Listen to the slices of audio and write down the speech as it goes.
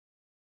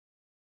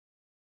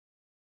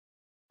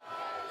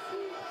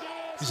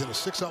He's in a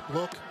 6-up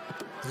look.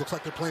 It looks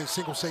like they're playing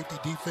single safety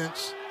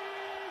defense.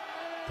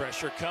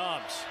 Pressure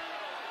comes.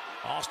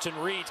 Austin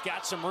Reed's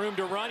got some room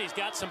to run. He's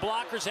got some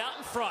blockers out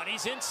in front.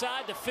 He's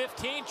inside the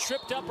 15,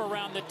 tripped up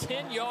around the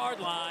 10-yard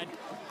line.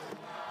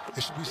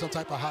 It should be some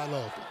type of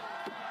high-low.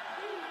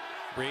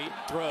 Reed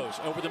throws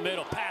over the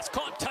middle. Pass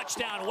caught.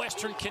 Touchdown,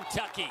 Western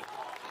Kentucky.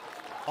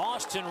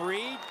 Austin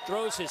Reed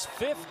throws his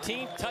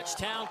 15th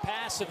touchdown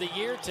pass of the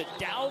year to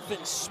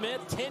Dalvin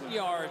Smith, 10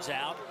 yards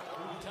out.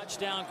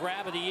 Touchdown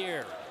grab of the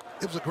year.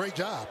 It was a great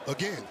job.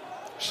 Again,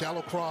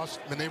 shallow cross,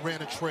 and they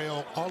ran a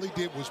trail. All he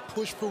did was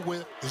push for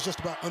width. It's just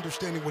about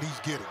understanding what he's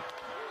getting.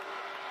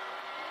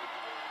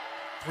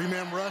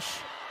 3-man rush.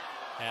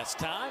 That's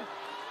time.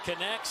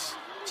 Connects.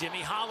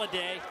 Jimmy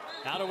Holiday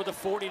out over the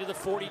 40 to the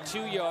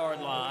 42-yard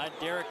line.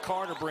 Derek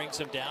Carter brings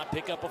him down.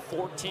 Pick up a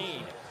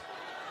 14.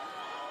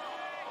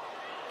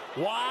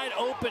 Wide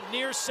open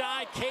near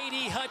side.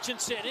 K.D.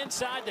 Hutchinson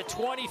inside the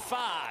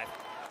 25.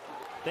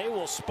 They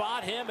will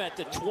spot him at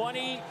the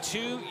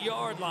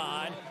 22-yard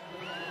line.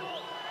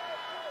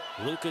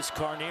 Lucas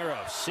Carnero,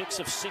 6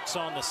 of 6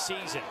 on the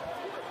season.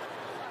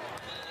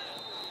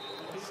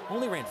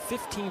 Only ran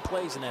 15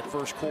 plays in that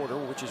first quarter,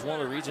 which is one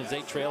of the reasons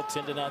they trailed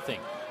 10-0.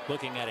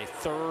 Looking at a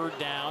 3rd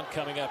down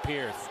coming up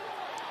here.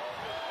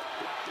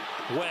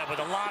 Webb with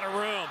a lot of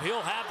room.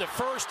 He'll have the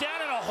 1st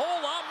down and a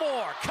whole lot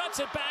more. Cuts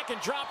it back and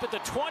dropped at the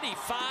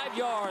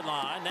 25-yard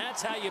line.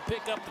 That's how you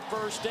pick up the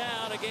 1st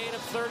down, a gain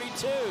of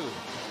 32.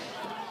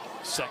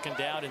 2nd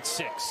down and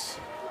 6.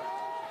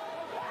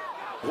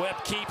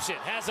 Webb keeps it,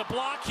 has a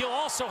block. He'll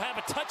also have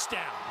a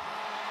touchdown.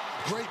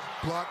 Great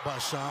block by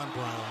Sean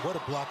Brown. What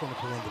a block on the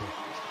perimeter.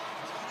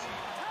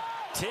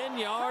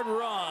 10-yard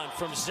run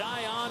from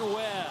Zion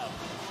Webb.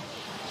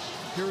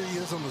 Here he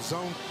is on the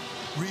zone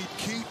read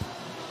keep,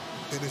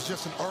 and it's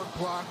just an arc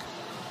block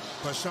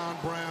by Sean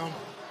Brown.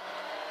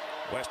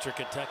 Western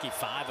Kentucky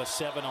 5 of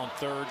 7 on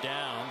 3rd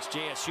downs.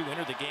 JSU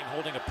entered the game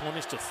holding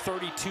opponents to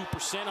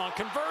 32% on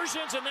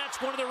conversions, and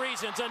that's one of the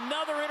reasons.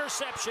 Another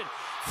interception.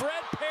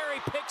 Fred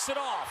Perry picks it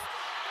off.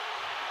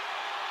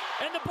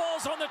 And the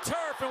ball's on the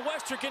turf, and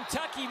Western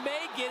Kentucky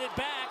may get it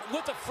back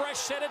with a fresh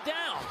set of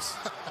downs.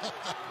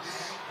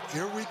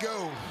 Here we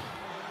go.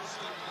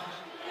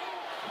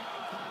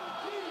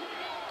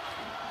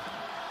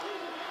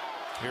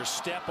 Here's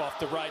Step off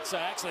the right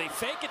side. Actually,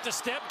 fake it to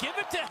Step, give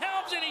it to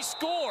Helms, and he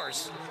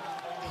scores.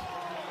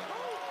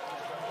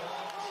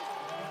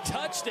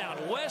 Touchdown,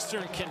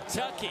 Western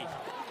Kentucky.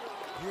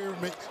 Here,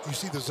 you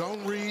see the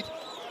zone read.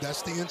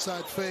 That's the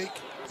inside fake.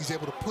 He's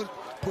able to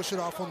push it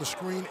off on the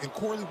screen, and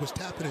Corley was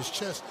tapping his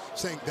chest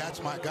saying,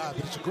 "That's my guy,"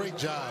 but it's a great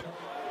job.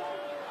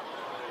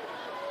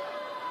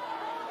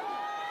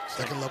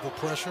 2nd level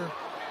pressure.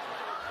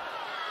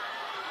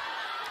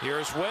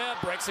 Here's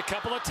Webb, breaks a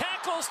couple of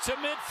tackles to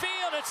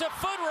midfield. It's a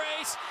foot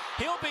race.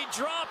 He'll be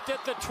dropped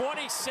at the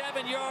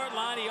 27-yard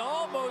line. He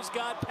almost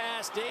got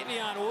past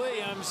Davion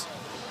Williams.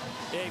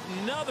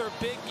 Another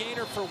big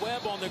gainer for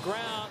Webb on the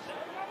ground.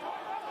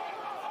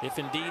 If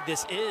indeed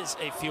this is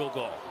a field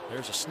goal.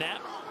 There's a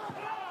snap.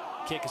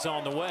 Kick is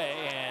on the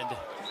way, and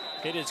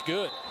it is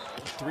good.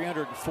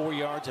 304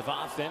 yards of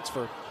offense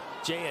for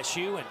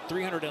JSU and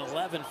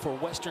 311 for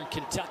Western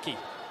Kentucky.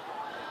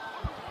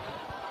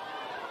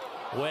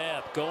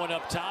 Webb going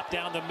up top,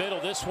 down the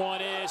middle. This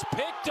one is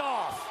picked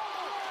off.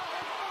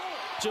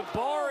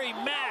 Jabari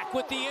Mack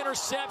with the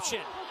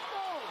interception.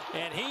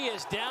 And he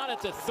is down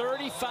at the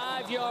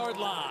 35-yard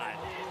line.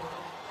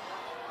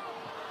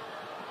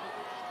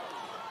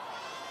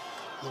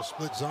 Little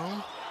split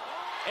zone.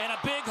 And a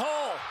big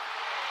hole.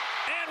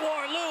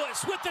 Anwar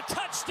Lewis with the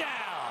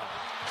touchdown.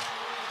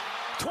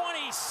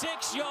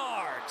 26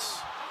 yards.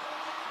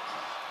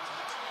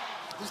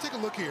 Let's take a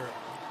look here.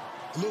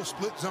 A little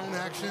split zone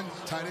action.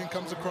 Tight end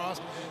comes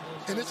across.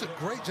 And it's a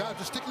great job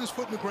just sticking his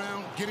foot in the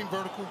ground, getting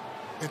vertical,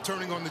 and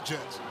turning on the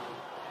Jets.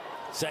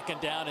 2nd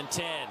down and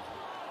 10.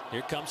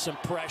 Here comes some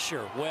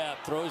pressure. Webb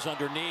throws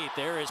underneath.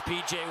 There is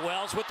P.J.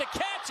 Wells with the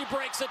catch. He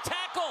breaks a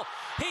tackle.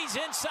 He's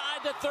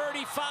inside the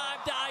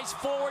 35, dives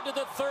forward to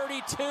the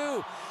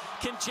 32.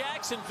 Can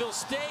Jacksonville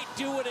State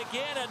do it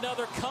again?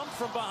 Another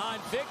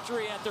come-from-behind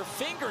victory at their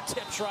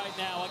fingertips right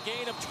now. A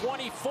gain of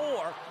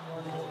 24.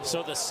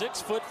 So the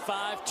 6'5",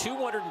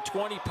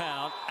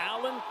 220-pound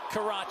Alan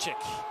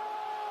Karachik.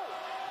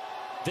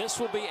 This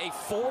will be a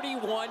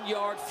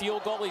 41-yard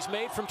field goal. He's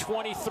made from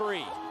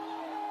 23.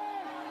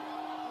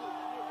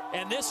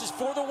 And this is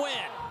for the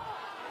win.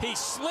 He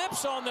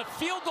slips on the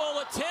field goal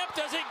attempt.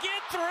 Does it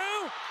get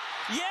through?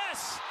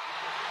 Yes.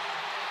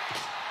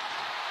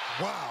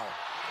 Wow.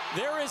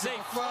 There is a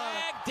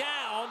flag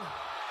down.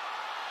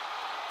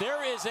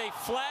 There is a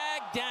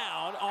flag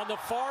down on the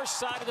far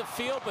side of the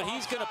field, but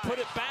he's going to put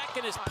it back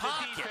in his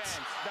pocket.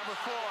 Number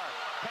 4,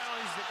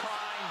 penalties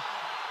decline.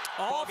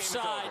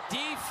 Offside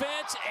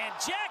defense, and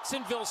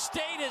Jacksonville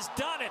State has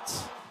done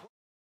it.